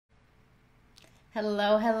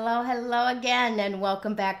Hello, hello, hello again, and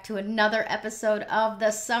welcome back to another episode of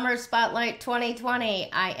the Summer Spotlight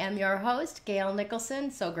 2020. I am your host, Gayle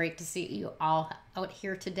Nicholson. So great to see you all out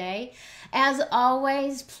here today. As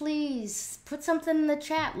always, please put something in the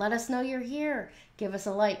chat. Let us know you're here. Give us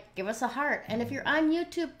a like, give us a heart. And if you're on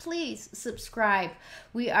YouTube, please subscribe.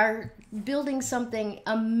 We are building something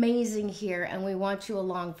amazing here, and we want you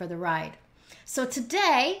along for the ride. So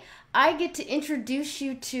today, I get to introduce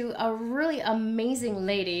you to a really amazing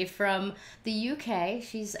lady from the UK.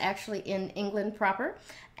 She's actually in England proper.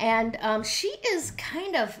 And she is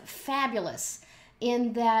kind of fabulous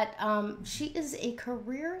in that she is a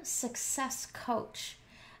career success coach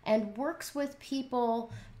and works with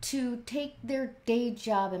people to take their day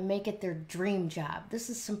job and make it their dream job. This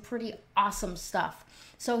is some pretty awesome stuff.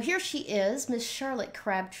 So here she is, Miss Charlotte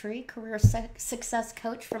Crabtree, career success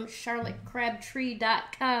coach from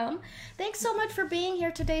charlottecrabtree.com. Thanks so much for being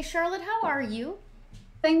here today, Charlotte. How are you?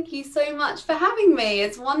 Thank you so much for having me.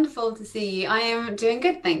 It's wonderful to see you. I am doing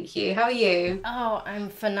good, thank you. How are you? Oh, I'm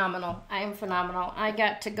phenomenal. I am phenomenal. I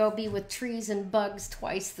got to go be with trees and bugs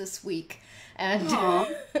twice this week. And no,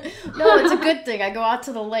 it's a good thing. I go out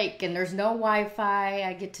to the lake and there's no Wi-Fi.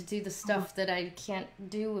 I get to do the stuff that I can't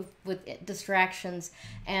do with distractions.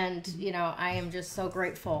 And, you know, I am just so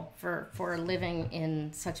grateful for living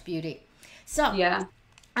in such beauty. So, yeah.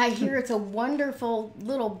 I hear it's a wonderful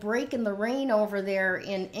little break in the rain over there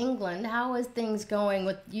in England. How is things going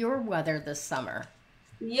with your weather this summer?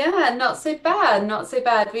 Yeah, not so bad, not so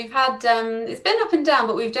bad. We've had, it's been up and down,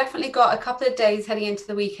 but we've definitely got a couple of days heading into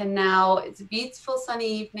the weekend now. It's a beautiful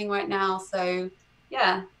sunny evening right now. So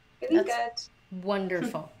yeah, feeling That's good.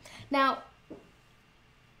 wonderful. Now,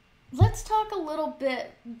 let's talk a little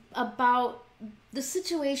bit about the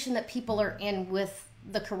situation that people are in with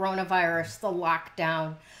the coronavirus, the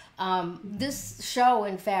lockdown. This show,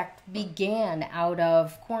 in fact, began out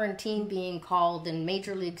of quarantine being called and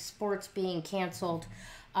Major League Sports being canceled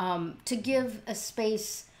to give a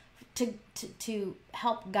space to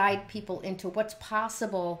help guide people into what's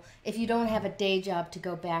possible if you don't have a day job to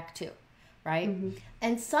go back to, right? Mm-hmm.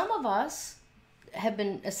 And some of us have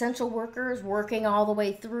been essential workers working all the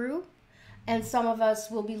way through, and some of us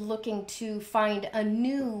will be looking to find a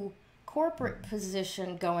new corporate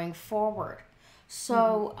position going forward.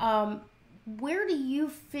 So where do you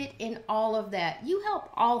fit in all of that? You help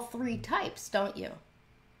all three types, don't you?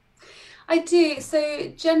 I do.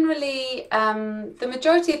 So generally, the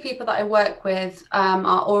majority of people that I work with are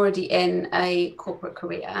already in a corporate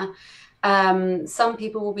career. Some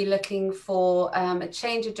people will be looking for a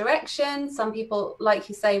change of direction. Some people, like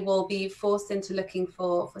you say, will be forced into looking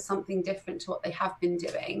for something different to what they have been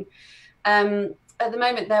doing. At the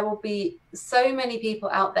moment, there will be so many people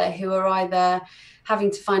out there who are either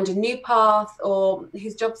having to find a new path or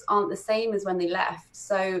whose jobs aren't the same as when they left.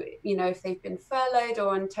 So, you know, if they've been furloughed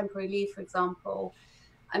or on temporary leave, for example,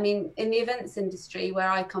 I mean, in the events industry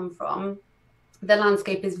where I come from, the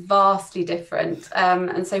landscape is vastly different.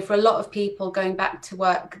 And so for a lot of people going back to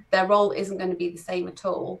work, their role isn't going to be the same at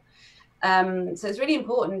all. So it's really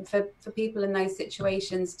important for people in those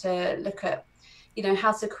situations to look at, you know,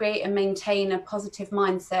 how to create and maintain a positive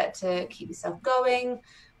mindset to keep yourself going,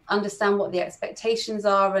 understand what the expectations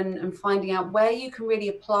are, and finding out where you can really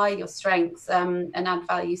apply your strengths and add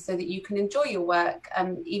value so that you can enjoy your work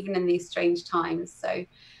even in these strange times. So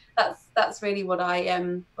that's really what I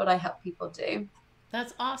help people do.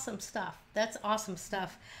 That's awesome stuff. That's awesome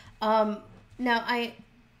stuff. Now I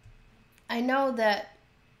know that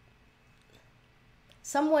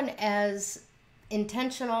someone as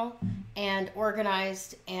intentional and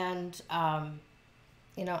organized and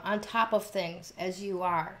you know, on top of things as you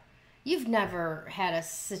are, you've never had a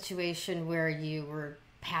situation where you were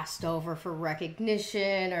passed over for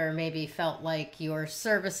recognition or maybe felt like your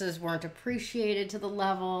services weren't appreciated to the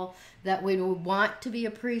level that we would want to be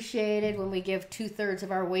appreciated when we give 2/3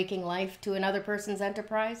 of our waking life to another person's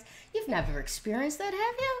enterprise. You've never experienced that,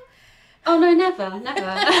 have you? Oh no, never.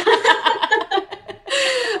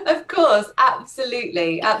 Of course,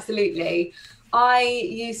 absolutely. I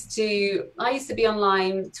used to be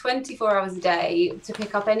online 24 hours a day to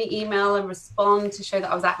pick up any email and respond to show that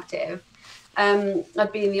I was active.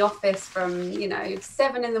 I'd be in the office from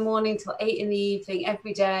 7 in the morning till 8 in the evening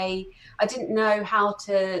every day. I didn't know how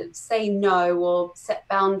to say no or set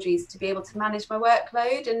boundaries to be able to manage my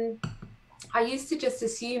workload, and I used to just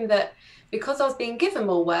assume that because I was being given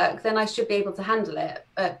more work, then I should be able to handle it.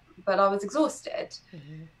 But I was exhausted.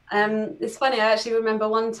 Mm-hmm. It's funny. I actually remember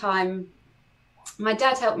one time my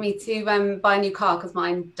dad helped me to buy a new car because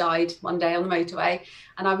mine died one day on the motorway,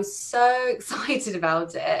 and I was so excited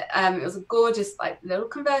about it. It was a gorgeous, like, little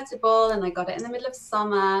convertible, and I got it in the middle of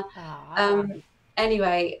summer. Ah.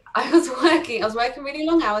 Anyway, I was working really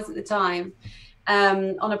long hours at the time,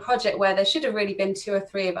 on a project where there should have really been two or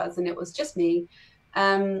three of us, and it was just me.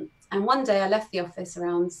 And one day I left the office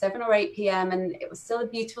around 7 or 8 p.m., and it was still a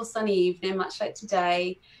beautiful sunny evening, much like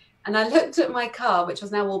today. And I looked at my car, which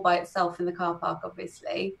was now all by itself in the car park,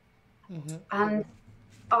 obviously. Mm-hmm. And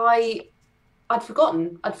I'd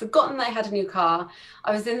forgotten. I'd forgotten that I had a new car.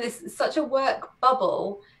 I was in this such a work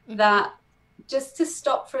bubble that just to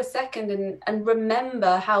stop for a second and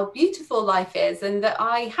remember how beautiful life is, and that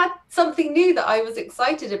I had something new that I was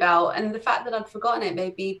excited about. And the fact that I'd forgotten it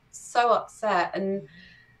made me so upset. And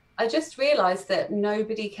I just realized that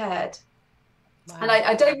nobody cared. Wow. And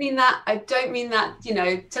I don't mean that,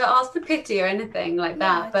 to ask for pity or anything like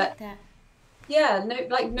that. But yeah, no,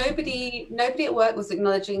 like nobody at work was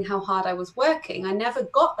acknowledging how hard I was working. I never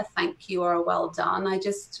got a thank you or a well done. I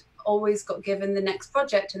just always got given the next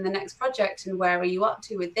project and the next project, and where are you up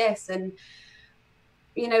to with this? And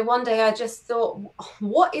one day I just thought,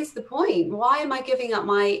 what is the point? Why am I giving up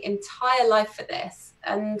my entire life for this?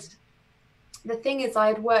 And the thing is, I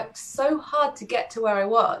had worked so hard to get to where I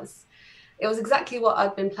was. It was exactly what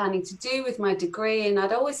I'd been planning to do with my degree, and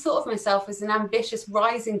I'd always thought of myself as an ambitious,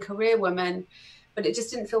 rising career woman, but it just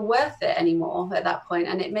didn't feel worth it anymore at that point,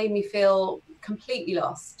 and it made me feel completely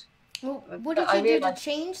lost. Well, what did you do to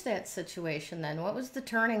change that situation then? What was the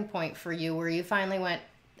turning point for you where you finally went,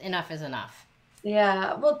 enough is enough?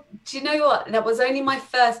 Yeah, well, do you know what? That was only my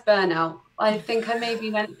first burnout. I think I maybe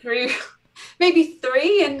went through maybe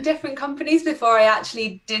 3 in different companies before I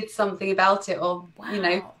actually did something about it, or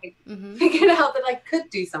figured out that I could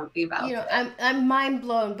do something about it. I'm mind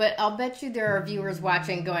blown, but I'll bet you there are viewers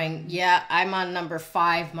watching going, yeah, I'm on number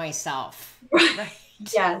 5 myself. Right.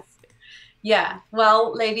 Yes. Yeah.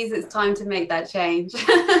 Well, ladies, it's time to make that change.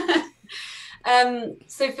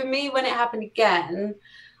 So for me, when it happened again,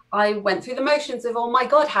 I went through the motions of, oh my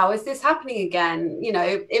God, how is this happening again?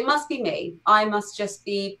 It must be me. I must just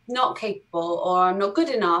be not capable, or I'm not good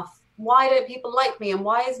enough. Why don't people like me? And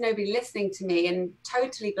why is nobody listening to me? And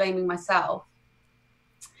totally blaming myself.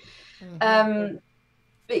 Mm-hmm.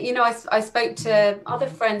 But, I spoke to other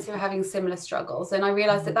friends who were having similar struggles, and I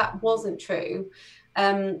realized that wasn't true.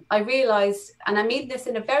 I realized, and I mean this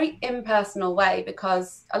in a very impersonal way,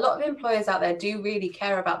 because a lot of employers out there do really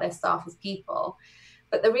care about their staff as people.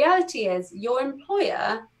 But the reality is, your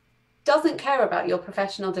employer doesn't care about your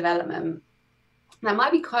professional development. That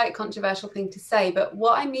might be quite a controversial thing to say, but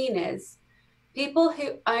what I mean is, people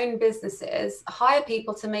who own businesses hire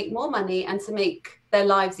people to make more money and to make their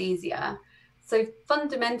lives easier. So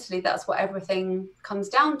fundamentally, that's what everything comes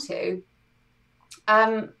down to.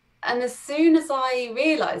 And as soon as I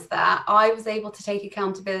realized that, I was able to take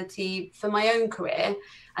accountability for my own career,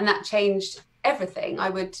 and that changed everything. I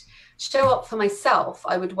would show up for myself.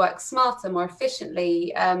 I would work smarter, more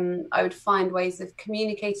efficiently. I would find ways of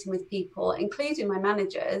communicating with people, including my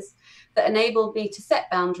managers, that enabled me to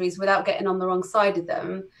set boundaries without getting on the wrong side of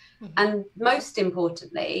them. Mm-hmm. And most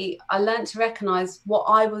importantly, I learned to recognize what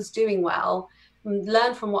I was doing well,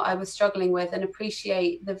 learn from what I was struggling with, and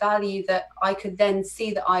appreciate the value that I could then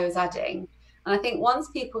see that I was adding. And I think once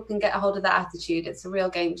people can get a hold of that attitude, it's a real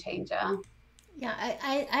game changer. Yeah,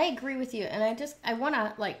 I agree with you. And I want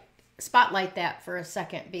to spotlight that for a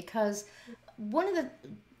second, because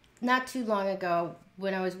not too long ago,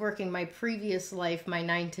 when I was working my previous life, my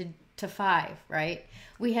 9 to 5, right?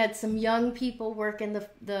 We had some young people working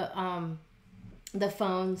the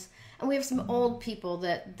phones, and we have some old people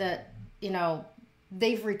that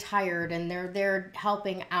they've retired, and they're there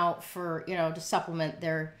helping out for, to supplement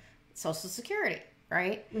their Social Security,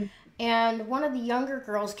 right? Mm-hmm. And one of the younger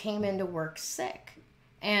girls came into work sick.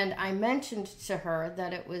 And I mentioned to her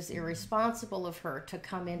that it was irresponsible of her to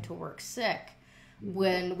come into work sick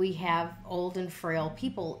when we have old and frail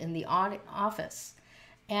people in the office.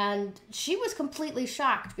 And she was completely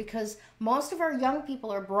shocked, because most of our young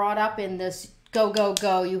people are brought up in this go, go,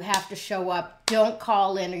 go, you have to show up, don't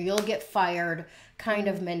call in or you'll get fired kind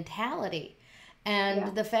of mentality.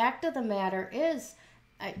 And the fact of the matter is,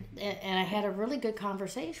 I had a really good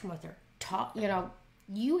conversation with her.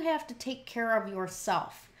 You have to take care of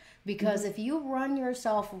yourself, because if you run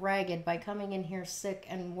yourself ragged by coming in here sick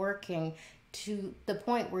and working to the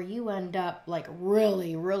point where you end up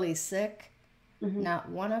really, really sick, not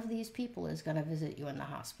one of these people is going to visit you in the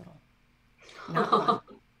hospital. Not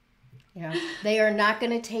one. They are not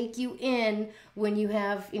going to take you in when you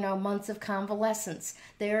have, months of convalescence.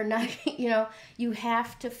 They are not, you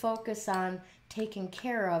have to focus on taken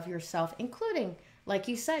care of yourself, including, like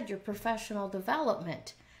you said, your professional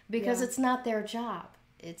development, because Yeah. it's not their job.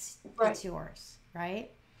 It's Right. it's yours,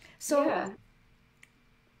 right? So Yeah.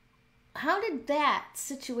 how did that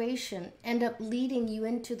situation end up leading you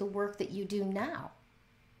into the work that you do now?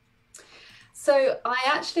 So I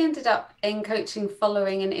actually ended up in coaching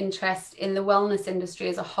following an interest in the wellness industry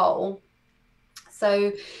as a whole.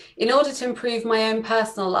 So, in order to improve my own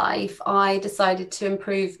personal life, I decided to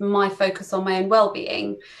improve my focus on my own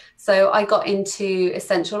well-being. So, I got into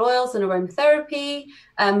essential oils and aromatherapy,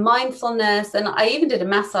 mindfulness, and I even did a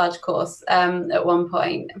massage course at one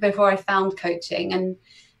point before I found coaching.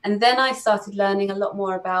 And then I started learning a lot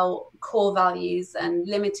more about core values and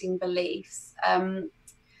limiting beliefs.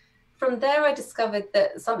 From there, I discovered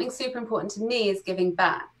that something super important to me is giving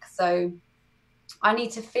back. So I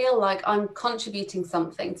need to feel like I'm contributing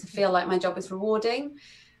something to feel like my job is rewarding.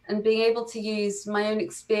 And being able to use my own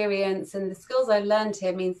experience and the skills I learned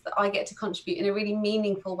here means that I get to contribute in a really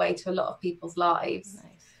meaningful way to a lot of people's lives. Nice.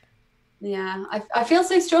 Yeah, I feel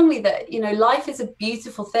so strongly that, life is a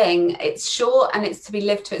beautiful thing. It's short and it's to be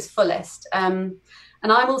lived to its fullest.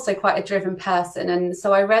 And I'm also quite a driven person. And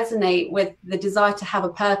so I resonate with the desire to have a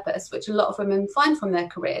purpose, which a lot of women find from their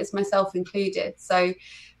careers, myself included. So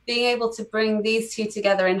being able to bring these two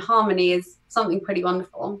together in harmony is something pretty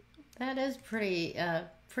wonderful. That is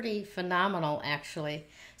pretty phenomenal, actually.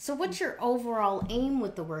 So, what's your overall aim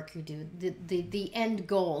with the work you do? The end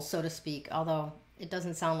goal, so to speak. Although it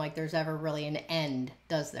doesn't sound like there's ever really an end,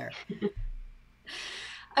 does there?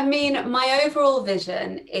 I mean, my overall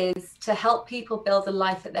vision is to help people build a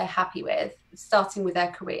life that they're happy with, starting with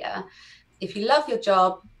their career. If you love your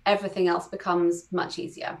job, everything else becomes much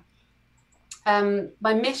easier.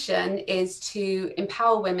 My mission is to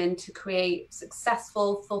empower women to create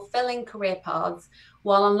successful, fulfilling career paths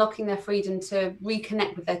while unlocking their freedom to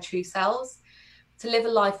reconnect with their true selves, to live a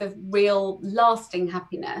life of real, lasting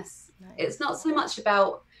happiness. Nice. It's not so much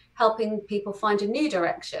about helping people find a new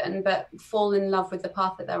direction, but fall in love with the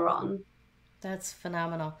path that they're on. That's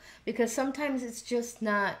phenomenal. Because sometimes it's just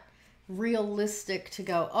not realistic to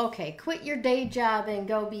go, okay, quit your day job and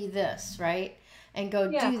go be this, right? And go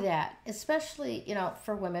Yeah. do that. Especially,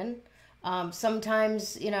 for women.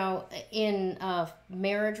 Sometimes, in a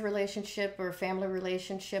marriage relationship or family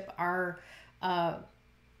relationship, our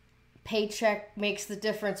paycheck makes the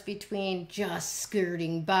difference between just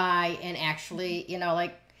skirting by and actually,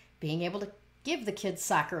 like being able to give the kids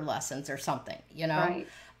soccer lessons or something. Right.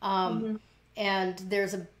 Um, Mm-hmm. and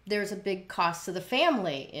there's a big cost to the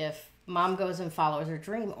family if mom goes and follows her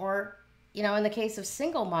dream, or in the case of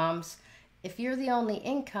single moms, if you're the only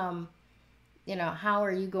income, how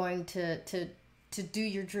are you going to do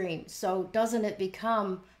your dream? So doesn't it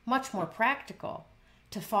become much more practical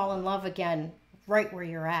to fall in love again right where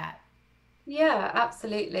you're at? Yeah,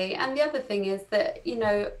 absolutely. And the other thing is that,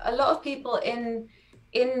 a lot of people in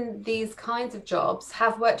these kinds of jobs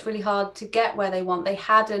have worked really hard to get where they want. They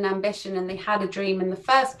had an ambition and they had a dream in the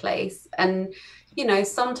first place. And,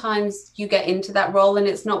 sometimes you get into that role and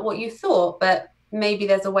it's not what you thought, but maybe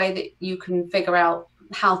there's a way that you can figure out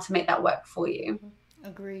how to make that work for you.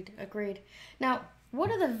 Agreed. Now,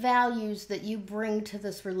 what are the values that you bring to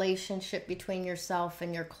this relationship between yourself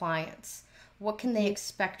and your clients? What can they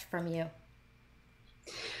expect from you?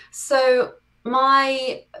 So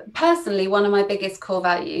personally, one of my biggest core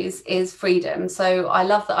values is freedom. So I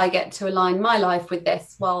love that I get to align my life with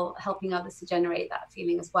this while helping others to generate that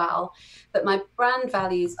feeling as well. But my brand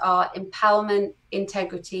values are empowerment,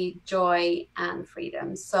 integrity, joy, and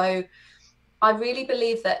freedom. So I really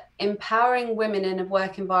believe that empowering women in a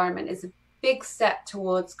work environment is a big step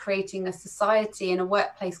towards creating a society and a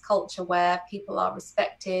workplace culture where people are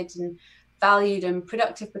respected and valued and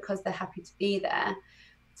productive because they're happy to be there.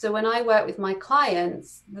 So when I work with my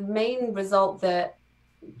clients, the main result that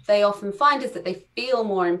they often find is that they feel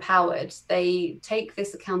more empowered. They take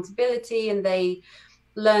this accountability and they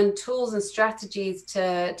learn tools and strategies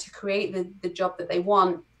to create the job that they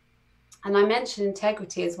want. And I mention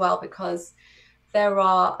integrity as well, because there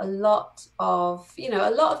are a lot of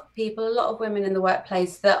people, a lot of women in the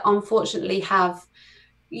workplace that unfortunately have,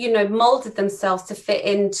 molded themselves to fit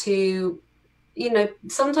into,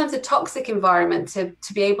 sometimes a toxic environment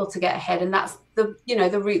to be able to get ahead. And that's the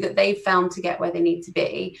route that they've found to get where they need to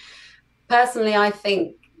be. Personally, I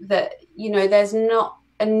think that, there's not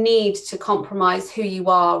a need to compromise who you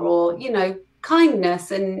are, or,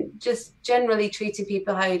 kindness and just generally treating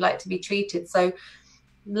people how you'd like to be treated. So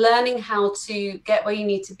learning how to get where you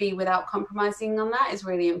need to be without compromising on that is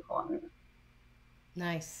really important.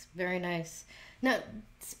 Nice, very nice. Now,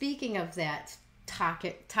 speaking of that,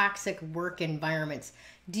 toxic work environments.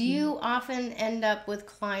 Do you often end up with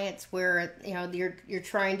clients where, you know, you're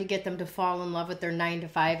trying to get them to fall in love with their 9 to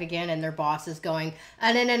 5 again, and their boss is going, no,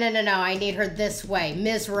 I need her this way,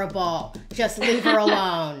 miserable, just leave her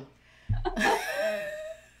alone?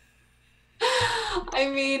 I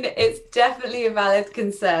mean, it's definitely a valid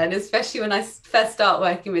concern, especially when I first start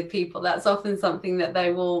working with people. That's often something that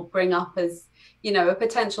they will bring up as, you know, a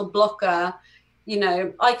potential blocker. You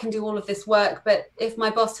know, I can do all of this work, but if my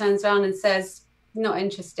boss turns around and says, not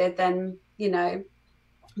interested, then, you know,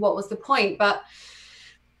 what was the point? But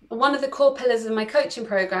one of the core pillars of my coaching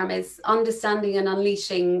program is understanding and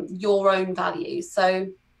unleashing your own values. So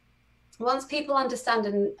once people understand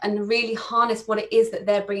and really harness what it is that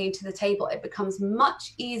they're bringing to the table, it becomes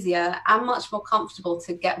much easier and much more comfortable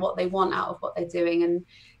to get what they want out of what they're doing. And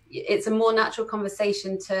it's a more natural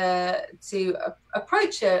conversation to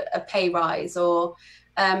approach a pay rise, or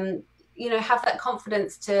you know, have that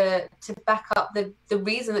confidence to back up the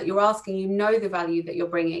reason that you're asking. You know the value that you're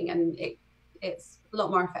bringing, and it's a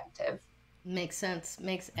lot more effective. Makes sense.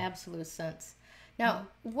 Makes absolute sense. Now,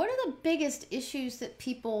 what are the biggest issues that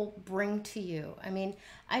people bring to you? I mean,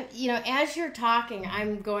 you know, as you're talking,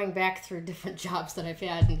 I'm going back through different jobs that I've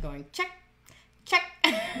had and going, check.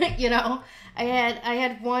 You know, I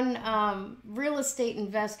had one real estate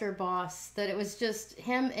investor boss that it was just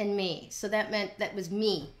him and me. So that meant that was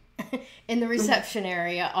me in the reception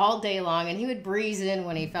area all day long, and he would breeze in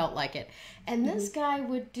when he felt like it. And this guy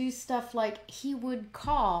would do stuff like he would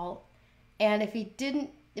call, and if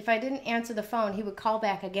I didn't answer the phone, he would call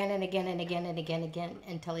back again and again and again and again and again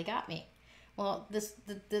until he got me. Well,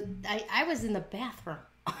 I was in the bathroom,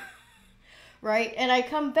 right? And I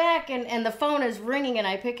come back and the phone is ringing, and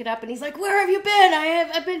I pick it up, and he's like, "Where have you been?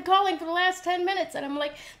 I've been calling for the last 10 minutes." And I'm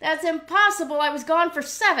like, "That's impossible. I was gone for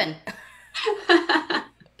 7."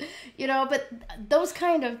 You know, but those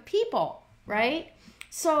kind of people, right?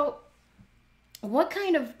 So what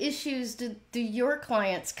kind of issues do your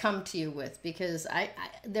clients come to you with? Because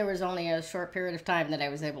there was only a short period of time that I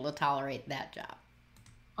was able to tolerate that job.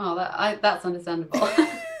 Oh, that's understandable.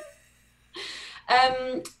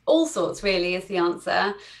 All sorts, really, is the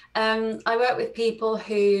answer. I work with people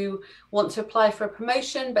who want to apply for a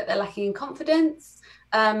promotion, but they're lacking in confidence.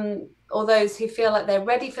 Or those who feel like they're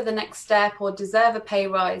ready for the next step or deserve a pay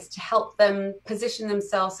rise, to help them position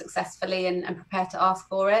themselves successfully and prepare to ask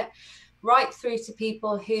for it. Right through to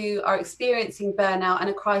people who are experiencing burnout and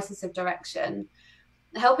a crisis of direction.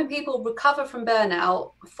 Helping people recover from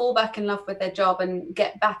burnout, fall back in love with their job, and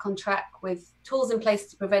get back on track with tools in place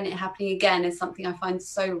to prevent it happening again is something I find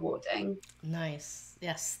so rewarding. Nice.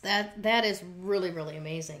 Yes, that is really, really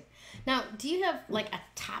amazing. Now, do you have like a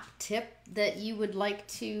top tip that you would like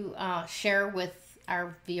to share with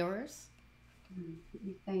our viewers? Let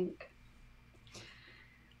me think.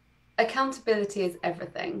 Accountability is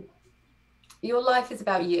everything. Your life is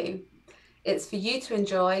about you. It's for you to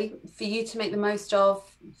enjoy, for you to make the most of,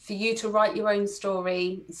 for you to write your own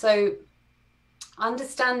story. So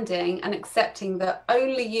understanding and accepting that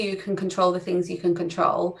only you can control the things you can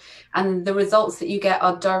control, and the results that you get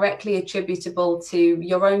are directly attributable to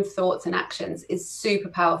your own thoughts and actions, is super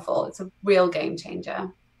powerful. It's a real game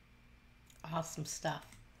changer. Awesome stuff.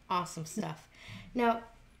 Awesome stuff. Now,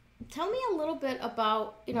 tell me a little bit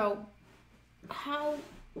about, you know, how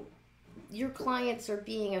your clients are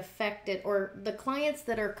being affected, or the clients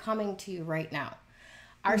that are coming to you right now.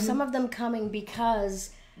 Are some of them coming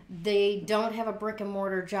because they don't have a brick and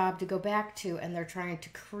mortar job to go back to, and they're trying to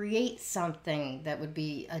create something that would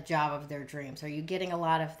be a job of their dreams? Are you getting a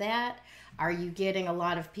lot of that? Are you getting a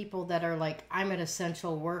lot of people that are like, I'm an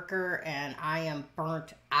essential worker and I am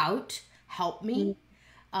burnt out, help me?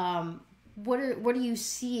 What are you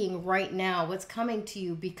seeing right now? What's coming to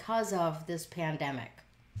you because of this pandemic?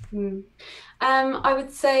 I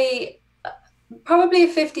would say probably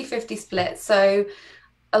a 50-50 split. So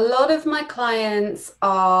a lot of my clients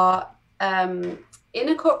are in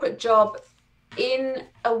a corporate job in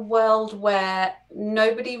a world where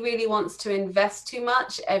nobody really wants to invest too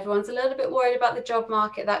much. Everyone's a little bit worried about the job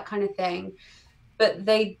market, that kind of thing. But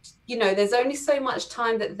they, you know, there's only so much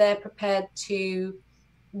time that they're prepared to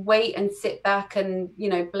wait and sit back and, you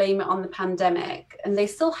know, blame it on the pandemic. And they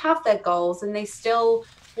still have their goals, and they still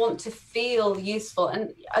want to feel useful.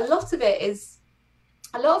 And a lot of it is,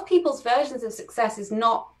 a lot of people's versions of success is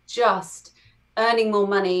not just earning more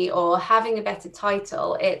money or having a better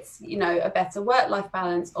title. It's, you know, a better work-life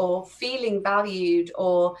balance, or feeling valued,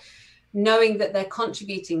 or knowing that they're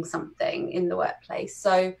contributing something in the workplace.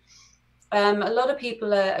 So a lot of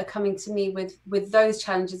people are coming to me with those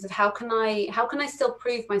challenges of how can I still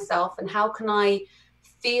prove myself, and how can I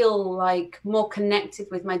feel like more connected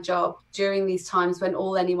with my job during these times when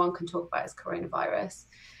all anyone can talk about is coronavirus.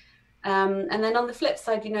 And then on the flip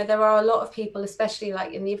side, there are a lot of people, especially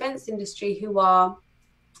like in the events industry, who are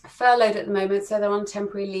furloughed at the moment, so they're on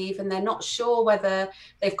temporary leave and they're not sure whether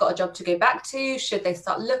they've got a job to go back to. Should they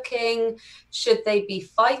start looking? Should they be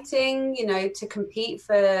fighting, to compete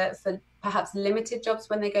for perhaps limited jobs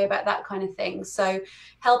when they go back, that kind of thing. So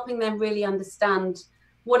helping them really understand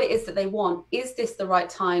what it is that they want. Is this the right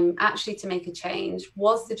time actually to make a change?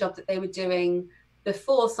 Was the job that they were doing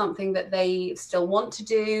before something that they still want to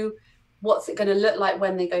do? What's it going to look like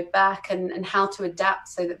when they go back, and how to adapt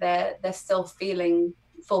so that they're still feeling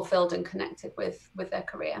fulfilled and connected with their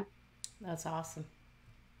career. That's awesome.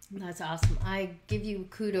 That's awesome. I give you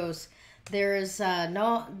kudos. There is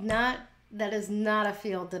that is not a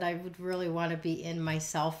field that I would really want to be in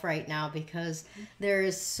myself right now, because there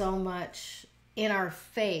is so much in our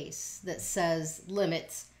face that says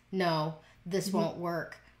limits. No, this won't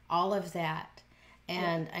work. All of that.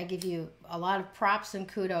 And I give you a lot of props and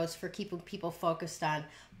kudos for keeping people focused on,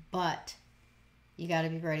 but you got to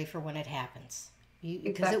be ready for when it happens.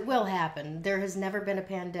 Because it will happen. There has never been a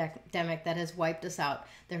pandemic that has wiped us out.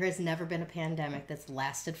 There has never been a pandemic that's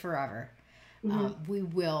lasted forever. We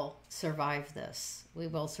will survive this. We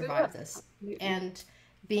will survive this. Absolutely. And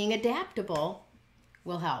being adaptable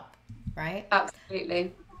will help, right?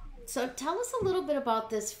 Absolutely. So tell us a little bit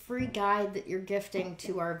about this free guide that you're gifting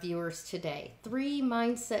to our viewers today. 3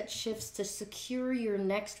 mindset shifts to secure your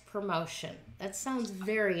next promotion. That sounds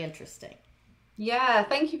very interesting. Yeah,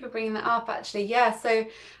 thank you for bringing that up, actually. Yeah, so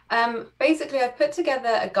basically I've put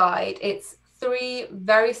together a guide. It's 3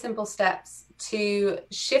 very simple steps to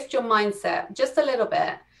shift your mindset just a little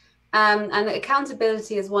bit. And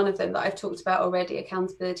accountability is one of them that I've talked about already.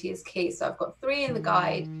 Accountability is key. So I've got 3 in the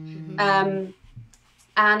guide.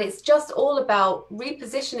 And it's just all about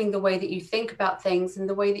repositioning the way that you think about things and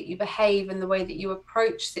the way that you behave and the way that you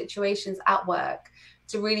approach situations at work,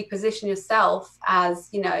 to really position yourself as,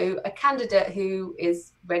 a candidate who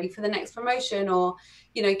is ready for the next promotion, or,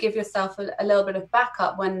 give yourself a little bit of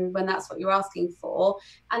backup when that's what you're asking for.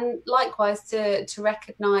 And likewise to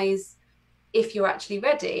recognize if you're actually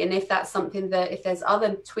ready, and if that's something that, if there's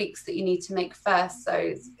other tweaks that you need to make first. So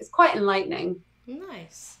it's quite enlightening.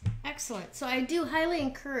 Nice. Excellent. So I do highly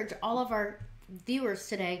encourage all of our viewers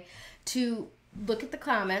today to look at the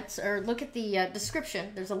comments or look at the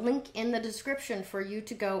description. There's a link in the description for you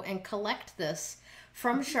to go and collect this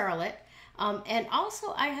from Charlotte. And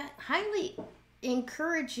also I highly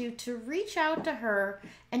encourage you to reach out to her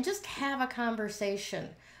and just have a conversation.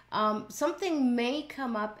 Something may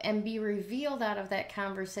come up and be revealed out of that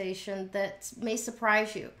conversation that may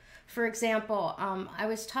surprise you. For example, I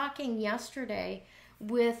was talking yesterday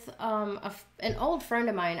with an old friend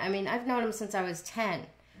of mine. I mean, I've known him since I was 10.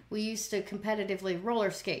 We used to competitively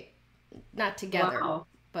roller skate, not together,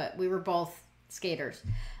 but we were both skaters.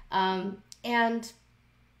 And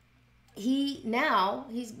he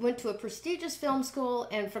went to a prestigious film school,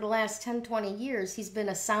 and for the last 10, 20 years, he's been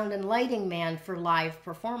a sound and lighting man for live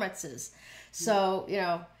performances. So,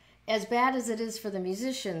 as bad as it is for the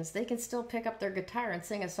musicians, they can still pick up their guitar and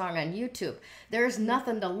sing a song on YouTube. There's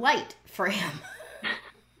nothing to light for him,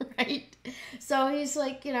 right? So he's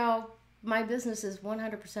like, my business is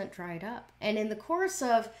 100% dried up. And in the course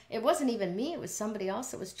of, it wasn't even me, it was somebody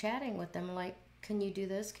else that was chatting with them, like, can you do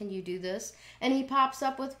this? Can you do this? And he pops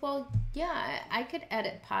up with, well, yeah, I could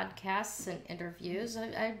edit podcasts and interviews.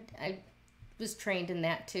 I was trained in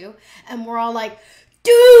that too. And we're all like,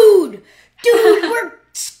 dude, we're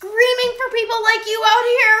screaming for people like you out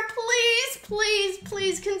here.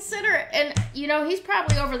 Please consider it. And, he's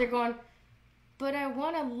probably over there going, but I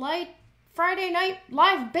want to light Friday night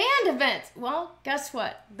live band events. Well, guess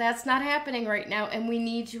what? That's not happening right now, and we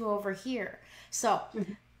need you over here. So,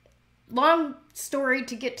 long story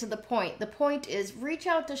to get to the point. The point is, reach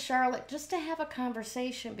out to Charlotte just to have a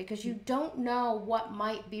conversation, because you don't know what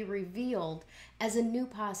might be revealed as a new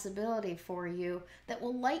possibility for you that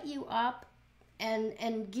will light you up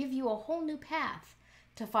and give you a whole new path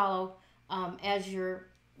to follow as you're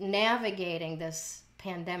navigating this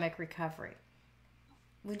pandemic recovery.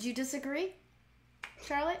 Would you disagree,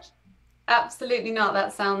 Charlotte? Absolutely not.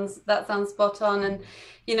 That sounds spot on. And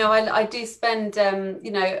I do spend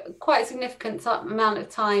quite a significant amount of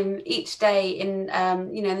time each day in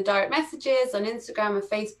in the direct messages on Instagram and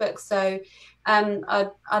Facebook. So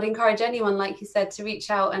I'd encourage anyone, like you said, to reach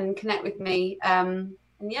out and connect with me. And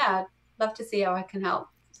yeah, I'd love to see how I can help.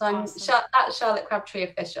 So I'm awesome. At Charlotte Crabtree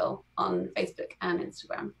Official on Facebook and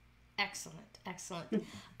Instagram. Excellent.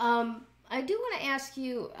 I do want to ask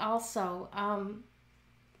you also,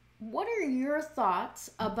 what are your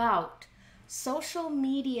thoughts about social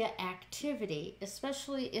media activity,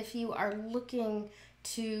 especially if you are looking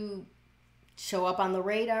to show up on the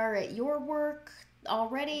radar at your work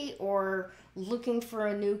already or looking for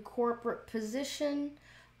a new corporate position?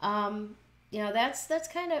 That's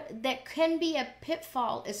kind of, that can be a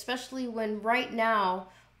pitfall, especially when right now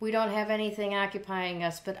we don't have anything occupying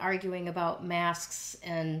us but arguing about masks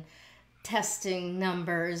and testing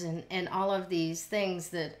numbers and all of these things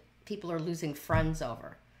that people are losing friends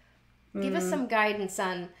over. Give us some guidance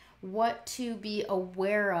on what to be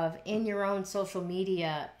aware of in your own social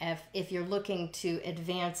media if you're looking to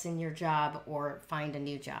advance in your job or find a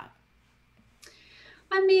new job.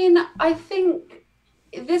 I mean, I think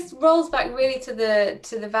this rolls back really to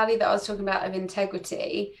the value that I was talking about of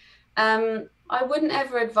integrity. I wouldn't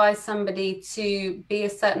ever advise somebody to be a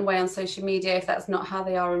certain way on social media if that's not how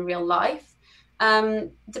they are in real life.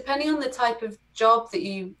 Depending on the type of job that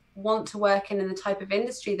you want to work in and the type of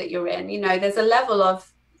industry that you're in, there's a level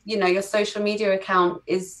of, your social media account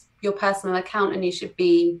is your personal account and you should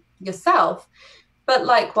be yourself. But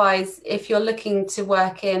likewise, if you're looking to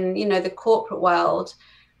work in, the corporate world,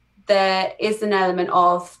 there is an element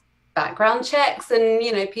of background checks and,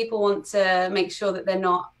 people want to make sure that they're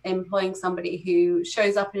not employing somebody who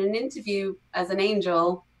shows up in an interview as an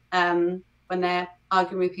angel when they're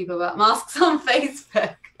arguing with people about masks on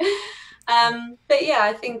Facebook. But yeah,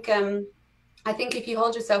 I think if you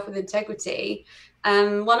hold yourself with integrity,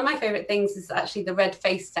 one of my favorite things is actually the red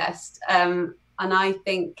face test. And I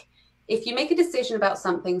think if you make a decision about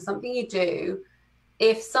something you do,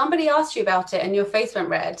 if somebody asked you about it and your face went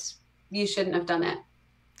red, you shouldn't have done it.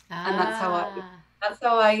 And that's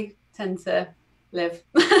how I tend to live.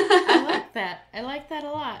 I like that. I like that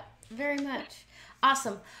a lot. Very much.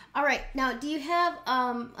 Awesome. All right. Now, do you have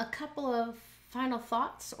a couple of final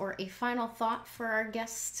thoughts or a final thought for our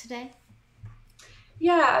guests today?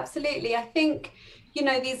 Yeah, absolutely. I think,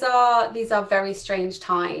 these are very strange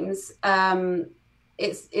times.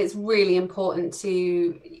 It's really important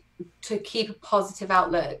to keep a positive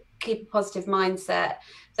outlook, keep a positive mindset.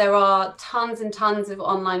 There are tons and tons of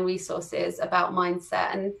online resources about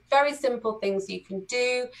mindset and very simple things you can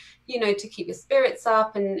do, to keep your spirits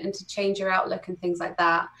up and to change your outlook and things like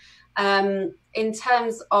that. In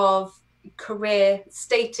terms of career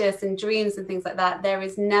status and dreams and things like that,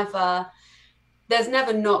 there's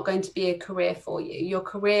never not going to be a career for you. Your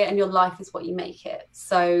career and your life is what you make it.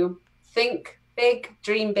 So think big,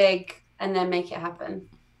 dream big, and then make it happen.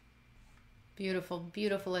 Beautiful,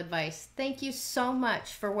 beautiful advice. Thank you so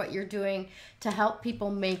much for what you're doing to help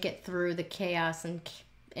people make it through the chaos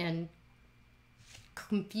and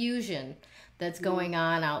confusion that's going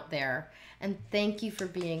on out there. And thank you for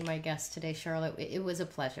being my guest today, Charlotte. It was a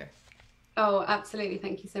pleasure. Oh, absolutely.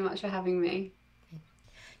 Thank you so much for having me.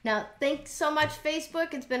 Now, thanks so much,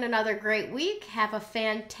 Facebook. It's been another great week. Have a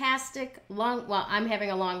fantastic I'm having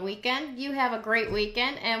a long weekend. You have a great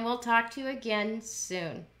weekend, and we'll talk to you again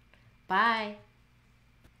soon. Bye.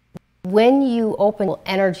 When you open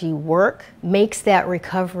energy work, makes that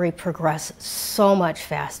recovery progress so much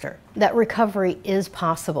faster. That recovery is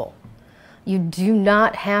possible. You do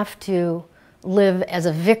not have to live as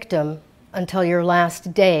a victim until your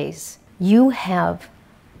last days. You have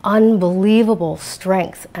unbelievable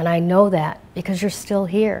strength, and I know that because you're still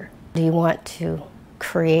here. Do you want to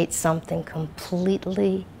create something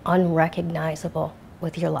completely unrecognizable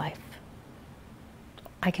with your life?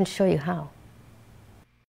 I can show you how.